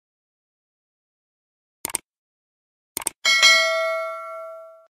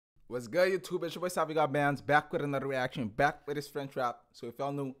What's good, YouTube? It's your boy Savvy Got Bands, back with another reaction, back with this French rap. So if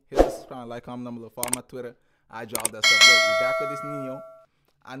y'all new, hit the subscribe, like, comment, number, follow my Twitter. I draw all that stuff. Look, we back with this Ninho.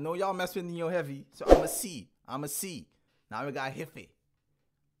 I know y'all mess with Ninho heavy, so I'm a C. Now we got Jefe.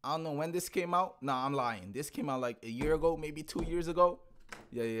 I don't know when this came out. Nah, I'm lying. This came out like a year ago, maybe 2 years ago.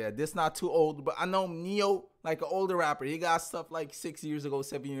 Yeah. This not too old, but I know Ninho, like an older rapper. He got stuff like 6 years ago,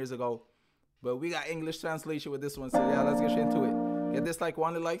 7 years ago. But we got English translation with this one, so yeah, let's get straight into it. Get this like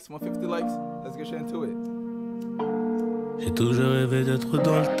 100 likes, 150 likes. Let's get straight into it. J'ai toujours rêvé d'être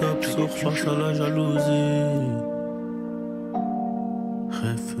dans le top, sauf face à la jalousie.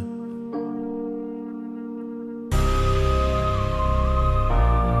 Jefe.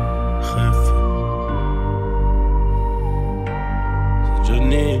 Jefe. C'est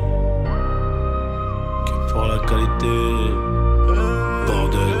Johnny qui pour la qualité.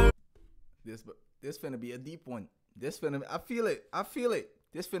 Bordel. This finna be a deep one. I feel it.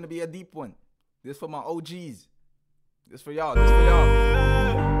 This finna be a deep one. This for my OGs. This for y'all.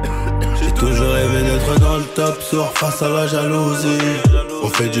 J'ai toujours rêvé d'être dans le top, sourd face à la jalousie. On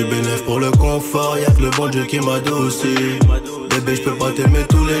fait du bénéfice pour le confort, y'a que le bon Dieu qui m'adoucit. Bébé, je peux pas t'aimer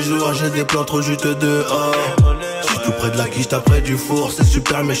tous les jours, j'ai des plans trop juteux dehors. J'suis tout près de la quiche, t'as du four, c'est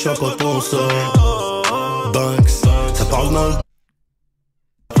super méchant quand on sort. Banks, ça parle dans le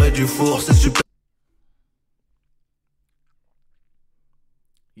près du four, c'est super.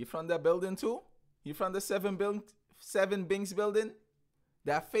 You from that building too? You from the seven Bings building?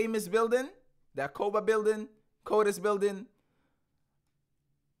 That famous building? That Koba building? Codis building?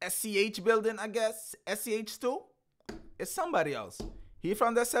 SCH building, I guess? SCH too? It's somebody else. He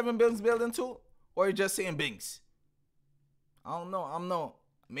from that 7 Bings building too? Or you just saying Bings? I don't know.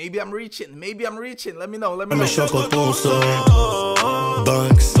 Maybe I'm reaching. Let me know. Méchant quand on sort.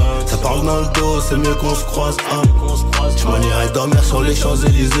 Banks, ça parle dans le dos, c'est mieux qu'on se croise. Tu m'en irais dormir sur les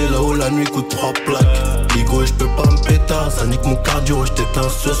Champs-Élysées, là où la nuit coûte 3 plaques. Ligo, je peux pas me péter, ça nique mon cardio, je t'éteins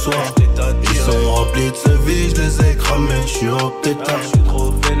ce soir. Ils sont remplis de ce vie, je les ai cramés, je suis en pétard.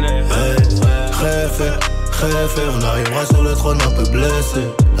 Jefe, on arrivera sur le trône un peu blessé.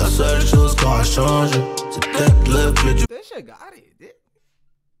 La seule chose qui aura changé, c'est peut-être le clé du.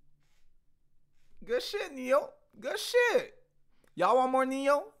 Good shit, Ninho. Good shit. Y'all want more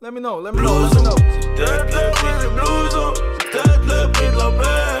Ninho? Let me know. C'est peut-être le prix du blouson, c'est peut-être le prix de la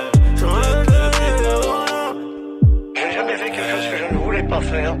paix. J'enlève le prix de rien. J'ai jamais fait quelque chose que je ne voulais pas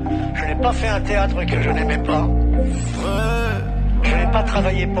faire. Je n'ai pas fait un théâtre que je n'aimais pas. Je n'ai pas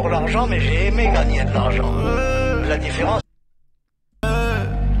travaillé pour l'argent, mais j'ai aimé gagner de l'argent. La différence.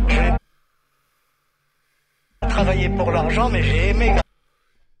 Je n'ai pas travaillé pour l'argent, mais j'ai aimé gagner.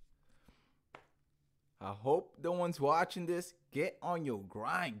 I hope the ones watching this get on your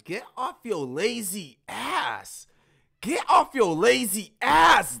grind. Get off your lazy ass.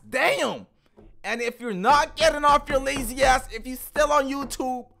 Damn. And if you're not getting off your lazy ass, if you're still on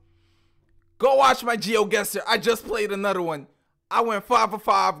YouTube, go watch my GeoGuessr. I just played another one. I went 5 for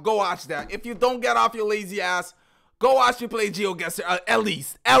 5. Go watch that. If you don't get off your lazy ass, go watch me play GeoGuessr. At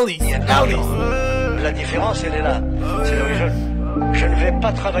least. La différence, elle est là. C'est là où je ne vais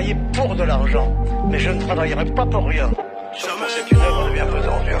pas travailler pour de l'argent, mais je ne travaillerai pas pour rien. C'est une œuvre de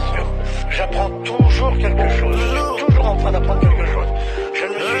bienfaisance, bien sûr. J'apprends toujours quelque chose. Je suis toujours en train d'apprendre quelque chose. Je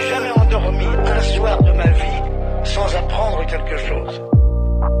ne me suis jamais endormi un soir de ma vie sans apprendre quelque chose.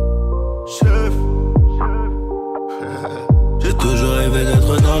 Chef. J'ai toujours rêvé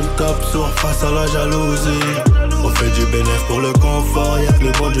d'être dans le top, sourd face à la jalousie. On fait du bénéfice pour le confort, y'a que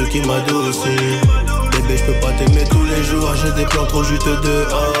le bon Dieu qui m'adoucit. Bébé, je peux pas t'aimer tous les jours, j'ai des plans trop juteux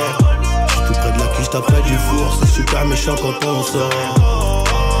dehors. J'suis tout près de la quiche, t'as près du four, c'est super méchant quand on sort.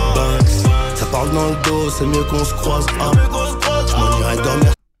 Banks, ça parle dans le dos, c'est mieux qu'on se croise. J'm'en irais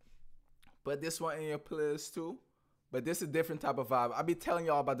dormir. But this one in your playlist too. But this is a different type of vibe. I be telling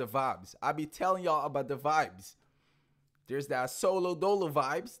y'all about the vibes. There's that solo dolo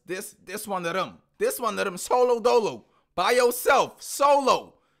vibes. This one of them. Solo dolo. By yourself.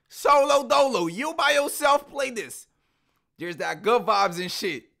 Solo dolo. You by yourself play this. There's that good vibes and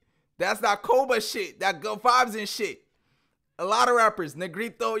shit. That's that Koba shit. That good vibes and shit. A lot of rappers.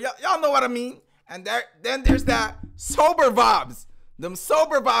 Negrito. Y'all know what I mean. And then there's that sober vibes. Them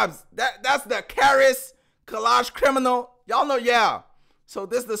sober vibes. That's the Karis, Collage Criminal. Y'all know, yeah. So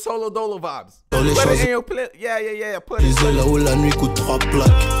this is the solo dolo vibes. Put it in your play. Yeah. Put it. Là où la nuit coûte 3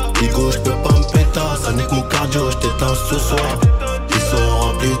 plaques. Ligo, je peux pas me péter, ça nique mon cardio, je t'éteins ce soir. Ils sont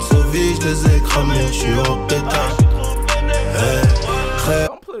remplis de ce vie, je les ai cramés, je suis en pétard.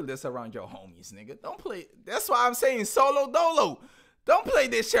 Don't play this around your homies, nigga. Don't play. That's why I'm saying solo dolo. Don't play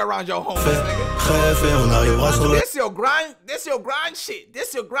this shit around your homies, nigga. Jefe, on arrivera sur le This your grind shit.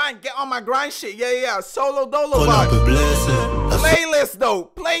 This your grind. Get on my grind shit. Yeah. Solo dolo trône un peu vibe. blessé. Playlist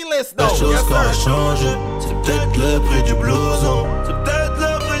though. La chose Yes, qu'on a sir. changé, c'est peut-être le prix du blouson. C'est peut-être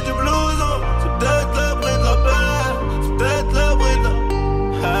le prix du blouson. C'est peut-être le prix de la paix. C'est peut-être le prix de la...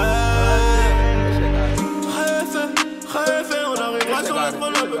 Jefe, on arrivera sur le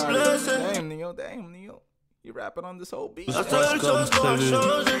trône un peu blessé. Damn, Ninho. You rapping on this whole beat. La seule chose qu'on a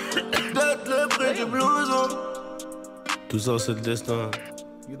changé, c'est peut-être le prix du blouson. Tout ça c'est le destin.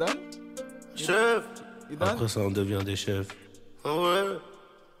 You done? Chef. You done? Après ça on devient des chefs. Ah ouais,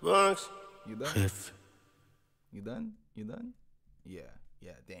 Banks. You done? Jefe. You done? Yeah,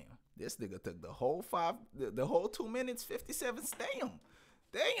 damn. This nigga took the whole 2 minutes, 57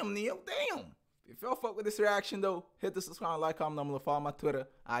 Damn, Ninho, damn. If y'all fuck with this reaction though, hit the subscribe, like, comment, number, follow my Twitter,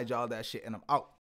 IG, all that shit, and I'm out.